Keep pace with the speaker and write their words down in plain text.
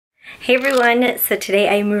Hey everyone, so today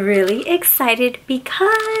I'm really excited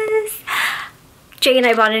because Jay and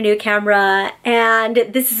I bought a new camera, and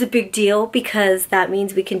this is a big deal because that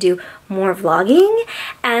means we can do more vlogging.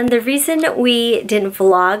 And the reason we didn't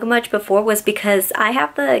vlog much before was because I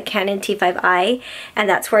have the Canon T5i, and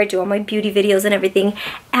that's where I do all my beauty videos and everything,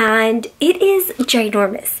 and it is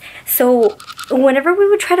ginormous. So whenever we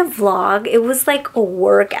would try to vlog, it was like a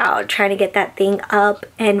workout trying to get that thing up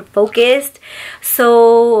and focused.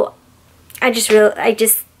 So I just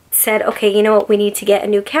said, okay, you know what, we need to get a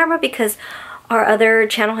new camera because our other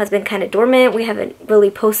channel has been kind of dormant. We haven't really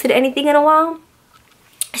posted anything in a while.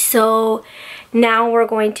 So now we're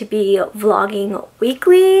going to be vlogging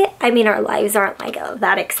weekly. I mean, our lives aren't like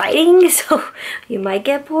that exciting, so you might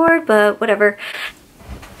get bored, but whatever.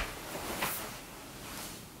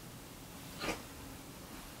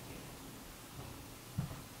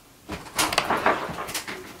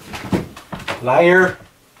 Liar.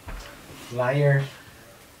 Liar.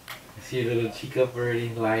 I see your little cheek up already.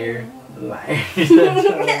 Liar. Liar. He's such a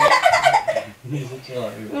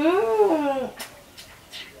liar.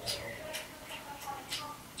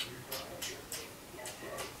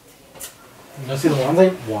 You see the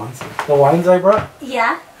wines I brought?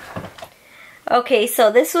 Yeah. Okay,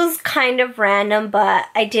 so this was kind of random, but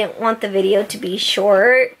I didn't want the video to be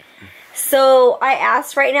short. So I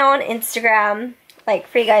asked right now on Instagram, like,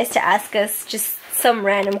 for you guys to ask us just some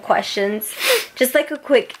random questions, just like a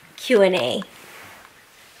quick Q&A.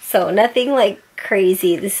 So nothing like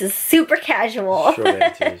crazy. This is super casual. Short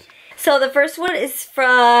answers. So the first one is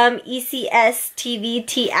from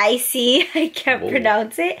ECSTVTIC. I can't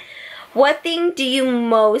pronounce it. What thing do you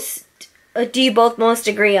both most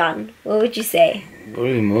agree on? What would you say? What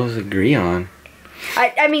do we most agree on?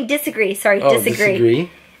 I mean disagree. Sorry,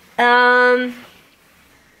 disagree.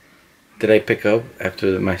 Did I pick up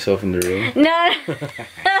after myself in the room? No.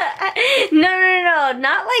 No,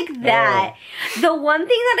 not like that. Oh. The one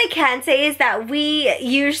thing that I can say is that we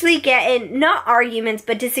usually get in, not arguments,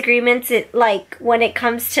 but disagreements, like when it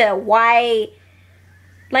comes to why,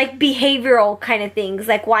 like behavioral kind of things,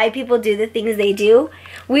 like why people do the things they do.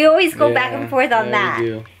 We always go back and forth on that.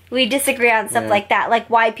 We disagree on stuff like that, like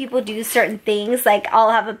why people do certain things. Like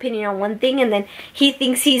I'll have opinion on one thing and then he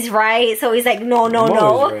thinks he's right, so he's like, no.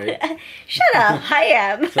 Right. Shut up, I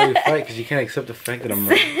am. So we fight because you can't accept the fact that I'm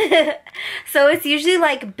right. So it's usually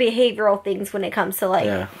like behavioral things when it comes to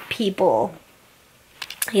like people.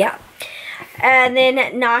 Yeah. And then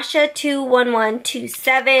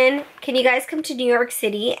Nasha21127, can you guys come to New York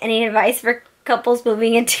City? Any advice for couples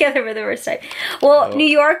moving in together for the first time? Well, New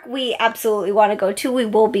York, we absolutely want to go to. We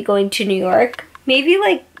will be going to New York. Maybe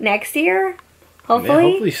like next year, hopefully.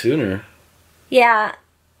 Yeah, hopefully sooner. Yeah.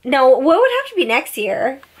 No, what would have to be next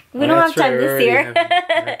year? We don't have time this year.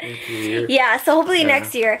 Yeah, so hopefully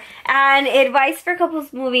next year. And advice for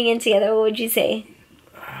couples moving in together, what would you say?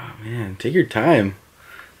 Oh, man, take your time.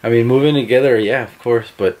 I mean, moving together, yeah, of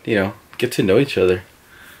course, but, you know, get to know each other.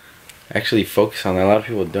 Actually focus on that. A lot of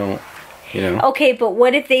people don't, you know. Okay, but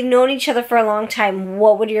what if they've known each other for a long time?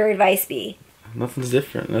 What would your advice be? Nothing's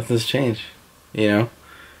different. Nothing's changed, you know.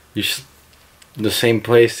 You're in the same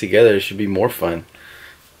place together. It should be more fun.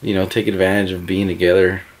 You know, take advantage of being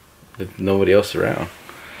together with nobody else around.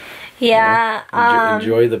 Yeah. You know?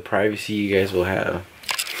 Enjoy the privacy you guys will have.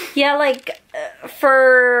 Yeah, like,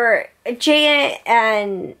 for Jay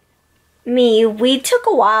and me, we took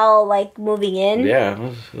a while, like, moving in. Yeah, it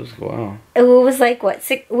was a while. It was like, what,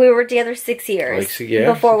 we were together 6 years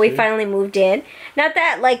before we 6 years. finally moved in. Not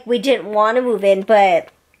that, like, we didn't want to move in, but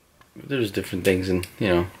there's different things, and, you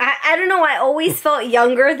know. I don't know, I always felt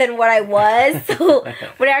younger than what I was. So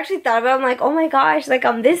when I actually thought about it, I'm like, oh my gosh, like,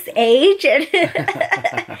 I'm this age? And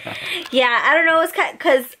yeah, I don't know, it was kind of,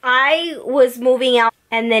 because I was moving out,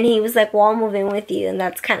 and then he was like, well, I'll move in with you, and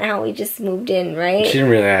that's kind of how we just moved in, right? She didn't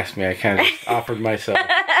really ask me. I kind of offered myself.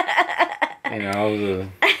 You know, I was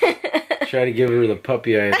try to give her the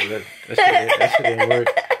puppy eyes. That shit didn't work.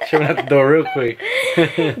 She went out the door real quick.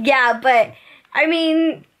 Yeah, but, I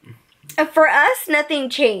mean, for us, nothing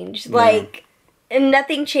changed. Like,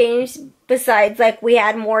 nothing changed besides, like, we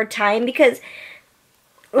had more time because,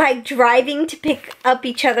 like, driving to pick up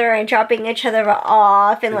each other and dropping each other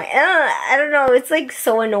off and, like, I don't know, it's, like,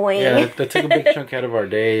 so annoying. Yeah, that took a big chunk out of our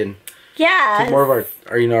day and took more of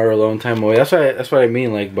our you know, our alone time away. That's what I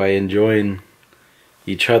mean, like, by enjoying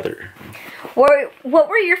each other. What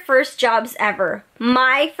were your first jobs ever?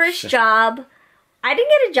 My first job, I didn't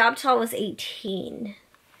get a job till I was 18.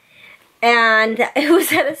 And it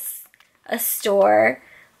was at a store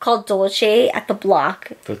called Dolce at the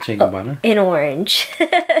Block. Dolce & Gabbana? In Orange.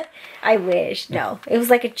 I wish. No. It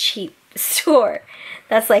was like a cheap store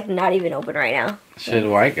that's like not even open right now. Shit,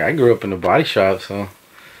 well, I grew up in a body shop, so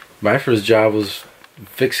my first job was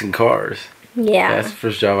fixing cars. Yeah. That's the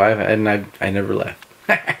first job I've had, and I never left.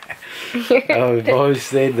 I've always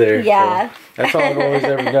stayed there. Yeah. So that's all I've always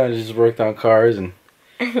ever done, is just worked on cars and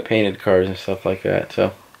painted cars and stuff like that.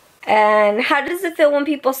 So. And how does it feel when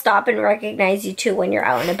people stop and recognize you too when you're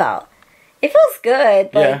out and about? It feels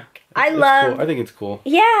good. Like, yeah. Cool. I think it's cool.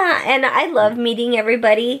 Yeah, and I love meeting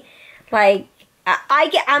everybody. Like,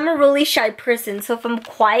 I'm a really shy person, so if I'm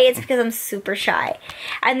quiet, it's because I'm super shy.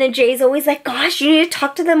 And then Jay's always like, gosh, you need to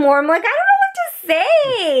talk to them more. I'm like, I don't know what to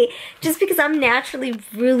say. Just because I'm naturally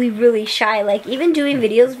really, really shy. Like, even doing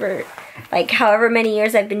videos for, like, however many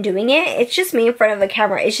years I've been doing it, it's just me in front of a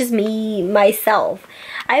camera. It's just me, myself.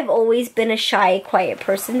 I've always been a shy, quiet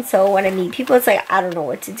person, so when I meet people, it's like, I don't know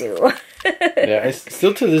what to do. Yeah,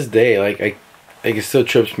 still to this day, like, it still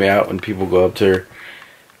trips me out when people go up to her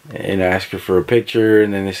and ask her for a picture,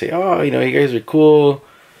 and then they say, oh, you know, you guys are cool.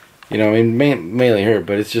 You know, I mean, mainly her,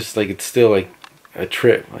 but it's just like, it's still like a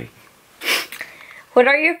trip. Like, what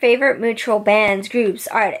are your favorite mutual bands, groups,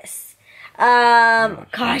 artists?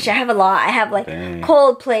 Gosh, I have a lot. I have like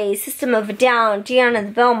Coldplay, System of a Down, Dion and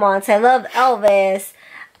the Belmonts. I love Elvis.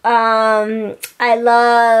 I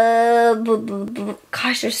love,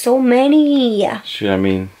 gosh, there's so many. Shoot, I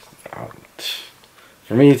mean,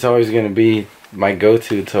 for me, it's always gonna be my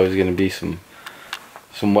go-to. It's always gonna be some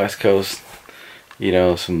West Coast, you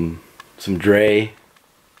know, some Dre,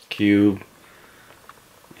 Cube,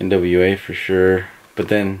 NWA for sure. But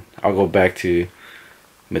then I'll go back to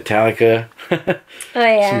Metallica. Oh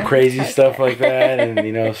yeah, some crazy stuff like that, and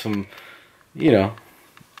you know, some, you know,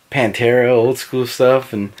 Pantera, old school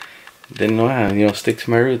stuff, and then you know, stick to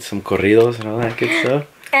my roots, some corridos and all that good stuff.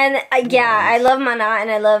 And yeah, I love Mana and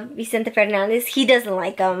I love Vicente Fernandez. He doesn't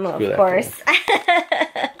like them, of course.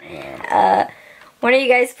 When are you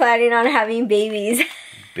guys planning on having babies?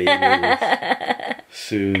 Babies.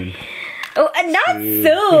 Soon. Oh, not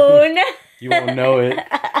soon. You won't know it.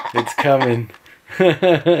 It's coming.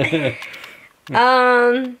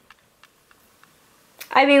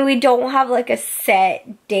 I mean, we don't have like a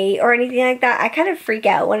set date or anything like that. I kind of freak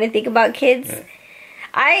out when I think about kids. Yeah.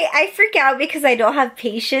 I freak out because I don't have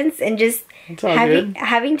patience, and just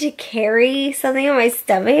having to carry something on my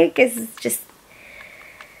stomach is just...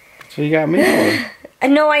 That's what you got me for.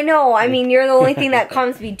 No, I know. I mean, you're the only thing that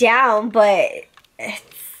calms me down, but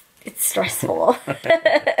it's stressful.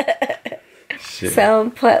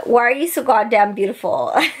 So, but why are you so goddamn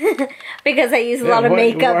beautiful? Because I use a lot of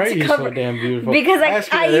makeup why are to you cover. So damn beautiful? Because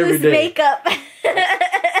I use makeup.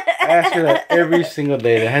 I ask her that every single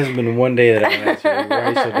day. There hasn't been one day that I haven't asked her, why are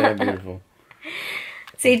you so damn beautiful?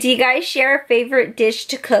 So, do you guys share a favorite dish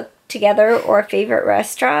to cook together or a favorite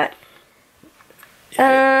restaurant? We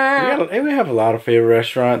have a lot of favorite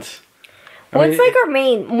restaurants. What's like our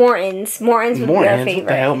main? Morton's. Morton's would be our favorite. What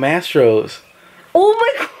the hell? Mastro's. Oh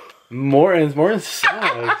my god. Morton's sucks. I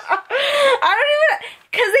don't even,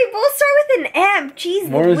 because they both start with an M. Jeez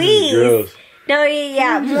Morton's Louise. Is gross. No,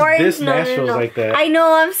 yeah, Morton's. No. Like that. I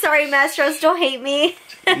know. I'm sorry, Mastro's. Don't hate me.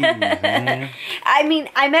 Jeez, I mean,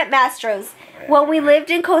 I met Mastro's when we lived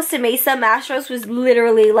in Costa Mesa. Mastro's was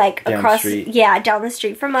literally like down across, down the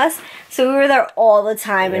street from us. So we were there all the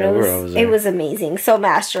time, and it was amazing. So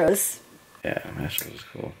Mastro's. Yeah, Mastro's is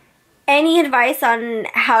cool. Any advice on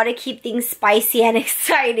how to keep things spicy and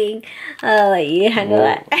exciting? I'll let you handle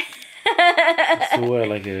that. So what,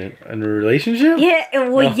 like in a relationship? Yeah,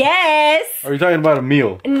 well, no. Yes. Are you talking about a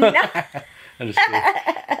meal? No. I'm just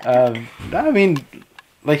kidding. I mean,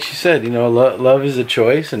 like she said, you know, love is a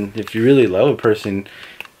choice, and if you really love a person,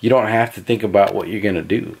 you don't have to think about what you're gonna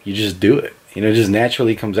do. You just do it. You know, it just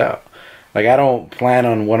naturally comes out. Like, I don't plan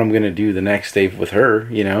on what I'm gonna do the next day with her,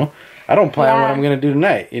 you know. I don't plan what I'm going to do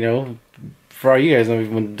tonight, you know. For all you guys know,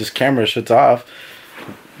 when this camera shuts off,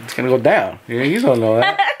 it's going to go down. You don't know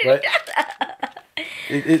that. But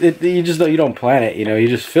you just you don't plan it, you know. You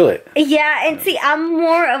just feel it. Yeah, and see, I'm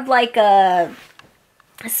more of like a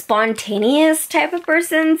spontaneous type of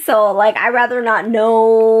person. So, like, I rather not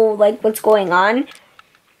know, like, what's going on.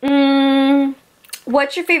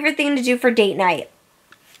 What's your favorite thing to do for date night?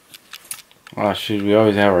 Oh, shoot, we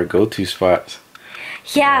always have our go-to spots.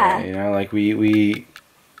 Yeah. You know, like we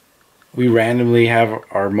randomly have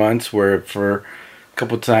our months where for a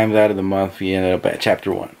couple times out of the month we ended up at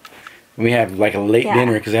chapter 1. And we have like a late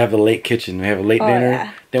dinner because they have the late kitchen. We have a late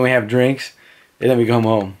dinner, then we have drinks, and then we come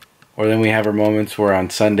home. Or then we have our moments where on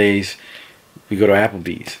Sundays we go to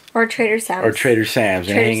Applebee's. Or Trader Sam's. Or Trader Sam's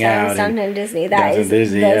and hang out. Downtown Disney. That is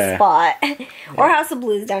the spot. Or House of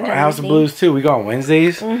Blues downtown Disney. Or House of Blues too. We go on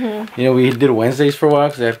Wednesdays. Mm-hmm. You know, we did Wednesdays for a while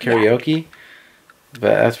because they have karaoke. But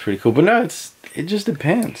that's pretty cool. But no, it just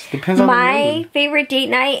depends. Depends on the mood. My favorite date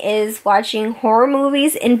night is watching horror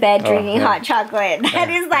movies in bed drinking hot chocolate. That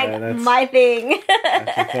is like my thing.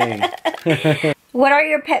 That's the thing. What are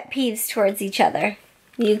your pet peeves towards each other?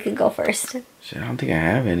 You could go first. Shit, I don't think I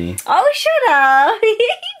have any. Oh, shut up. You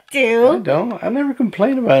do. I don't. I never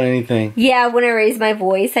complain about anything. Yeah, when I raise my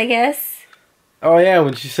voice, I guess. Oh, yeah,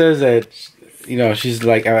 when she says that, you know, she's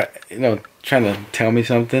like, you know, trying to tell me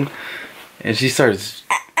something. And she starts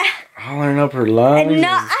hollering up her lungs. No,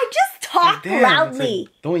 I just talk loudly.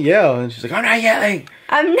 Like, don't yell. And she's like, I'm not yelling.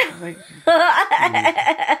 I'm not. Like,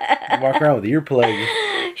 walk around with earplugs.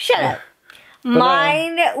 Shut up.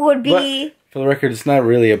 Mine would be... For the record, it's not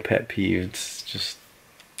really a pet peeve. It's just,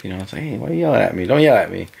 you know, it's like, hey, why are you yelling at me? Don't yell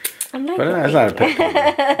at me. I'm not. But it's not a pet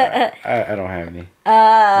peeve. I don't have any.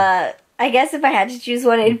 I guess if I had to choose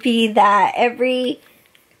one, it'd be that every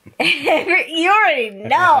you already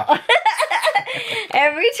know.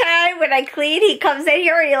 Every time when I clean, he comes in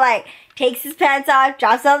here and he like takes his pants off,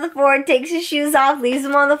 drops on the floor, takes his shoes off, leaves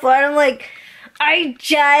them on the floor, and I'm like, I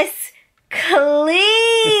just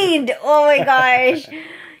cleaned. Oh my gosh.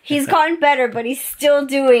 He's gotten better, but he's still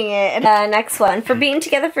doing it. Next one. For being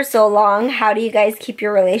together for so long, how do you guys keep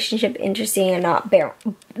your relationship interesting and not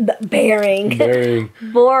boring?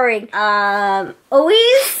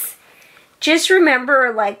 Always just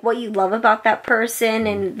remember like what you love about that person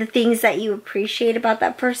and the things that you appreciate about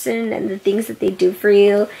that person and the things that they do for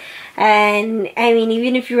you. And I mean,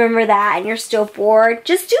 even if you remember that and you're still bored,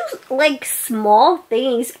 just do like small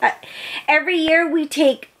things. Every year we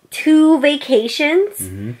take 2 vacations,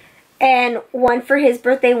 and one for his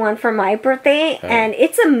birthday, one for my birthday, and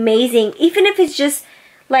it's amazing. Even if it's just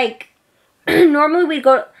like normally we'd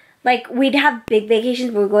go, like we'd have big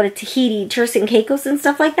vacations where we go to Tahiti, Turks and Caicos and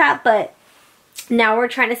stuff like that, but now we're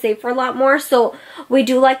trying to save for a lot more, so we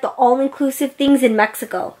do like the all-inclusive things in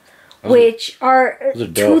Mexico, which are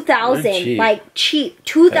 $2,000, like cheap,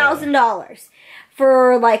 $2,000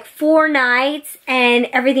 for like 4 nights, and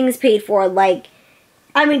everything is paid for, like,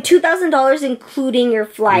 I mean, $2,000 including your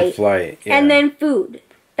flight. And then food.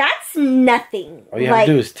 That's nothing. All you have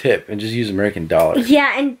to do is tip and just use American dollars.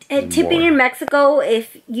 Yeah, and tipping in Mexico,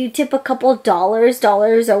 if you tip a couple dollars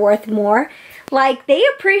are worth more. Like, they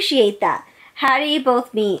appreciate that. How do you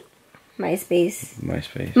both meet? MySpace,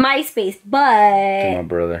 but... Through my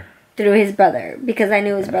brother. Through his brother, because I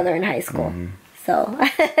knew his brother in high school. So,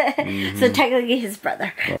 so technically his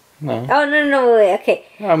brother. No. Oh, no, wait, okay.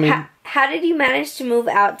 I mean... How did you manage to move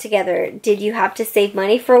out together? Did you have to save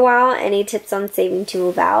money for a while? Any tips on saving to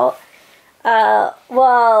move out?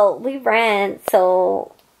 Well, we rent,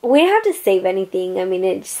 so we don't have to save anything. I mean,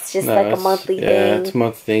 it's just like a monthly thing. Yeah, it's a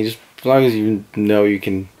monthly thing. Just as long as you know you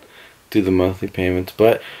can do the monthly payments.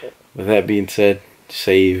 But with that being said,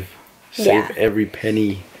 save every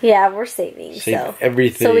penny. Yeah, we're saving. Save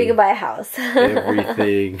everything. So we can buy a house.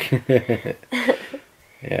 Everything.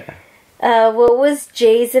 Yeah. What was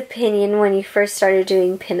Jay's opinion when you first started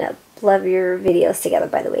doing pinup? Love your videos together,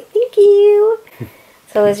 by the way. Thank you.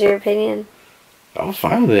 So what was your opinion? I was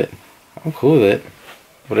fine with it. I'm cool with it.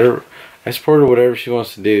 Whatever. I support her whatever she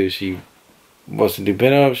wants to do. She wants to do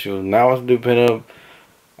pinup. She now wants to do pinup.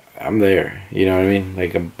 I'm there. You know what I mean?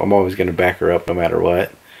 Like, I'm always going to back her up no matter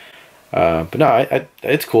what. But no,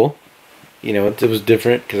 it's cool. You know, it was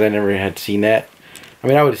different because I never had seen that. I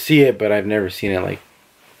mean, I would see it, but I've never seen it like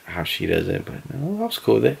how she does it. But no, I was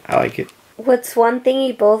cool with it. I like it. What's one thing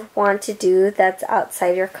you both want to do that's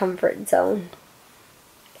outside your comfort zone?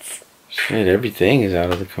 Shit, everything is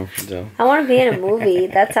out of the comfort zone. I want to be in a movie.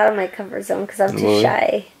 That's out of my comfort zone because I'm too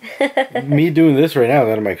shy. Me doing this right now is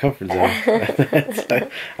out of my comfort zone.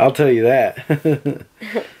 I'll tell you that.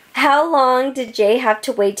 How long did Jay have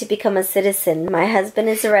to wait to become a citizen? My husband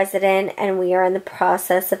is a resident and we are in the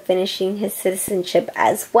process of finishing his citizenship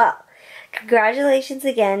as well. Congratulations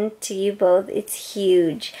again to you both. It's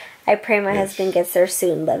huge. I pray my husband gets there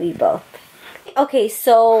soon. Love you both. Okay,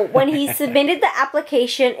 so when he submitted the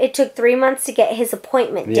application, it took 3 months to get his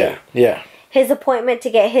appointment date. Yeah. His appointment to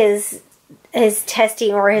get his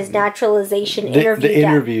testing or his naturalization interview. The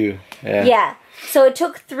interview. Yeah. So it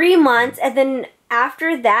took 3 months, and then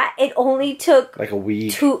after that, it only took like a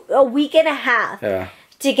week. A week and a half. Yeah.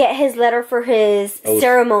 To get his letter for his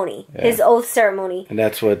ceremony, his oath ceremony. And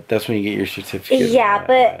that's when you get your certificate. Yeah,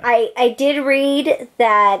 but I did read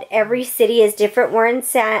that every city is different. We're in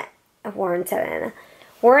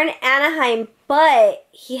Anaheim, But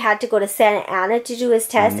he had to go to Santa Ana to do his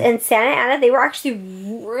test. And Santa Ana, they were actually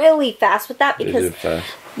really fast with that because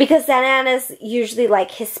Santa Ana's usually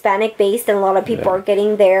like Hispanic based and a lot of people are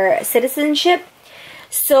getting their citizenship.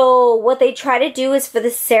 So what they try to do is for the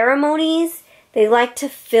ceremonies, they like to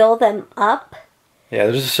fill them up. Yeah,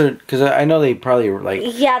 there's a certain, because I know they probably like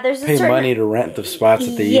there's pay money to rent the spots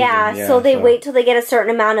that they use. Yeah, so they wait till they get a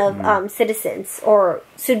certain amount of citizens or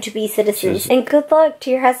soon-to-be citizens. And good luck to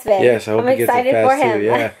your husband. Yes, I hope he gets it fast too,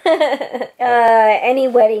 yeah. Any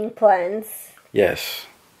wedding plans? Yes.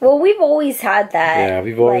 Well, we've always had that. Yeah,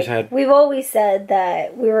 we've always had. We've always said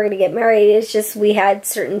that we were going to get married. It's just we had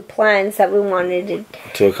certain plans that we wanted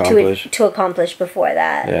to accomplish. To accomplish before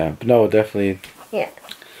that. Yeah, but no, definitely. Yeah.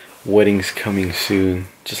 Weddings coming soon,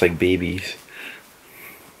 just like babies.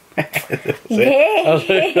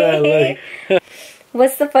 Yay!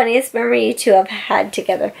 What's the funniest memory you two have had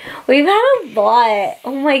together? We've had a lot.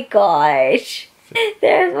 Oh my gosh.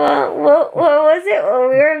 There's one. What was it when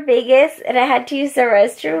we were in Vegas and I had to use the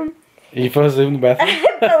restroom? You fell asleep in the bathroom?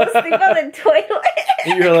 I fell asleep on the toilet.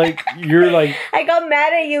 You're like. I got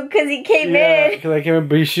mad at you because he came in. Yeah, because I came in,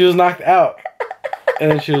 but she was knocked out.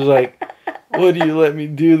 And then she was like, "Why do you let me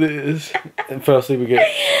do this?" And fell asleep again.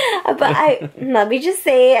 But let me just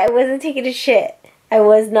say, I wasn't taking a shit. I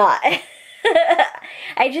was not.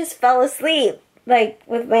 I just fell asleep, like,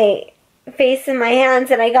 with my face in my hands,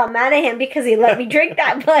 and I got mad at him because he let me drink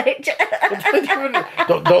that much.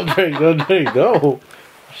 Don't drink, no.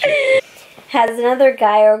 Has another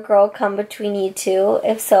guy or girl come between you two?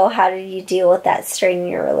 If so, how did you deal with that strain in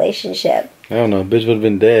your relationship? I don't know. Bitch would have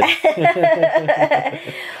been dead.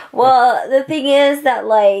 Well, the thing is that,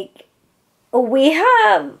 like, we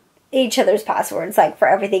have each other's passwords, like, for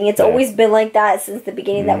everything. It's always been like that since the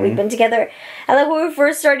beginning that we've been together. And, like, when we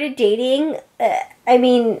first started dating, I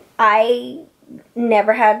mean, I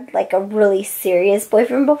never had, like, a really serious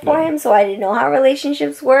boyfriend before him, so I didn't know how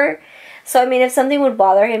relationships were. So, I mean, if something would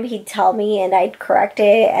bother him, he'd tell me and I'd correct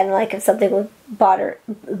it. And, like, if something would bother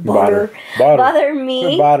me. Bothering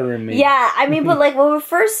me. Yeah, I mean, but, like, when we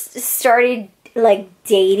first started, like,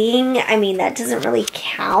 dating, I mean, that doesn't really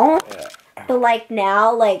count. But, like,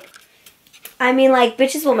 now, like, I mean, like,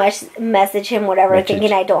 bitches will message him, whatever,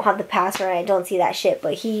 thinking I don't have the password and I don't see that shit.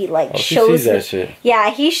 But he, like, shows me. That shit.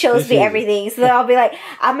 Yeah, he shows me everything. So then I'll be like,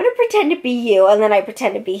 I'm going to pretend to be you. And then I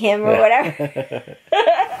pretend to be him or whatever.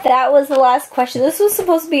 That was the last question. This was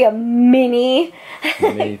supposed to be a mini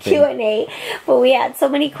Q&A. But we had so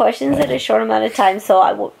many questions in a short amount of time. So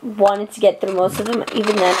I wanted to get through most of them.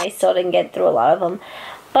 Even then, I still didn't get through a lot of them.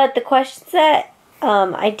 But the questions that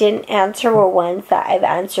I didn't answer were ones that I've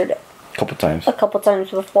answered a couple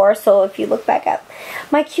times before. So if you look back up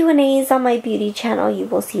my Q&As on my beauty channel, you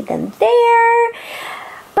will see them there.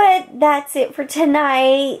 But that's it for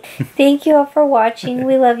tonight. Thank you all for watching.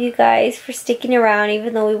 We love you guys for sticking around,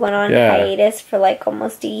 even though we went on hiatus for like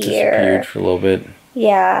almost a year. Disappeared for a little bit.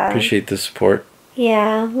 Yeah. Appreciate the support.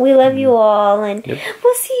 Yeah. We love you all, and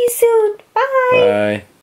we'll see you soon. Bye. Bye.